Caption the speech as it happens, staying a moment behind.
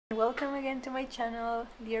Welcome again to my channel,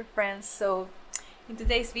 dear friends. So in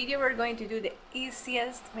today's video we're going to do the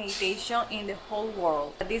easiest meditation in the whole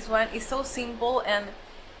world. This one is so simple and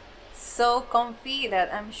so comfy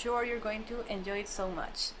that I'm sure you're going to enjoy it so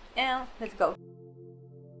much. And let's go.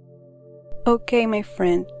 Okay, my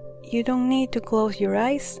friend, you don't need to close your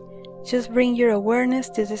eyes. Just bring your awareness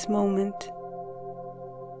to this moment,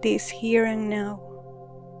 this here and now.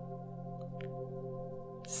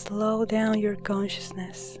 Slow down your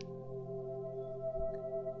consciousness.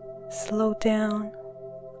 Slow down,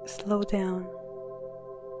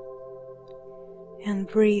 and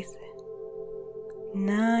breathe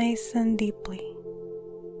nice and deeply.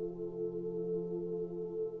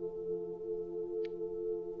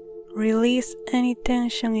 Release any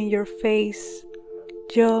tension in your face,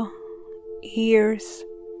 jaw, ears.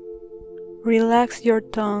 Relax your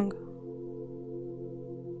tongue.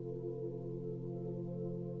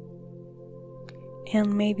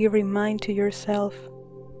 And maybe remind to yourself,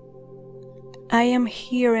 I am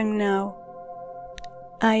here and now.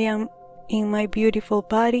 I am in my beautiful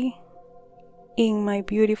body, in my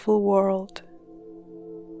beautiful world.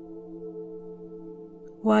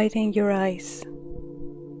 Widen your eyes.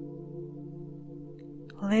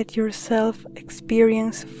 Let yourself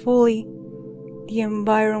experience fully the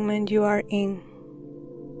environment you are in.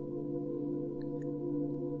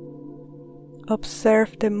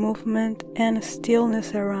 Observe the movement and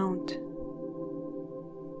stillness around.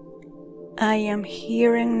 I am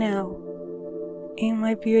here and now, in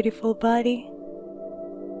my beautiful body,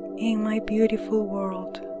 in my beautiful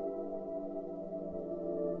world.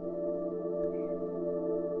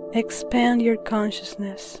 Expand your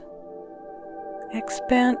consciousness.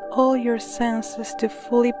 Expand all your senses to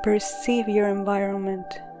fully perceive your environment.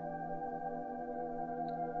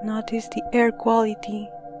 Notice the air quality,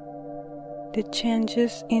 the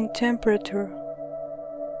changes in temperature.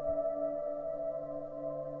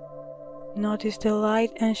 Notice the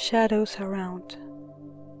light and shadows around.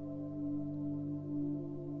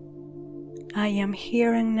 I am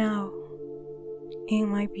here and now, in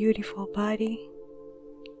my beautiful body,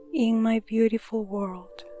 in my beautiful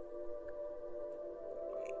world.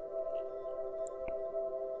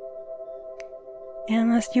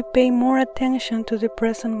 And as you pay more attention to the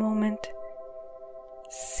present moment,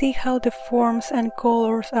 see how the forms and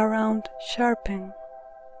colors around sharpen.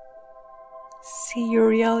 See your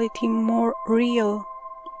reality more real,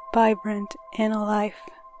 vibrant, and alive.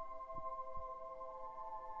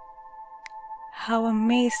 How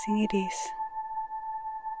amazing it is.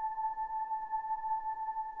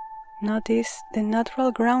 Notice the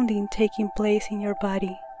natural grounding taking place in your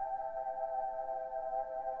body.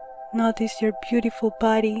 Notice your beautiful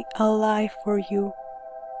body alive for you,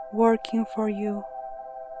 working for you.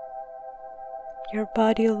 Your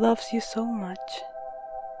body loves you so much.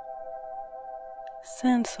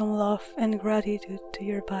 Send some love and gratitude to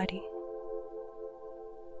your body.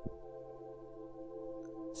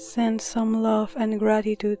 Send some love and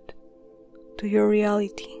gratitude to your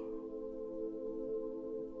reality.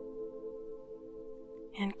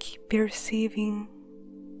 And keep perceiving,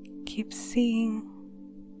 keep seeing,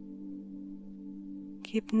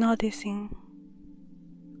 keep noticing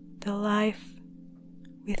the life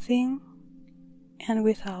within and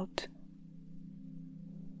without.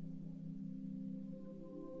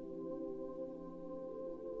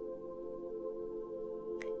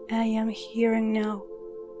 I am here and now,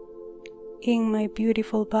 in my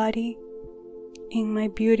beautiful body, in my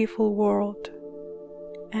beautiful world,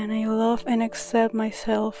 and I love and accept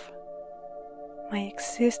myself, my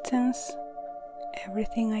existence,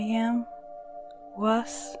 everything I am,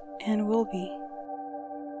 was, and will be.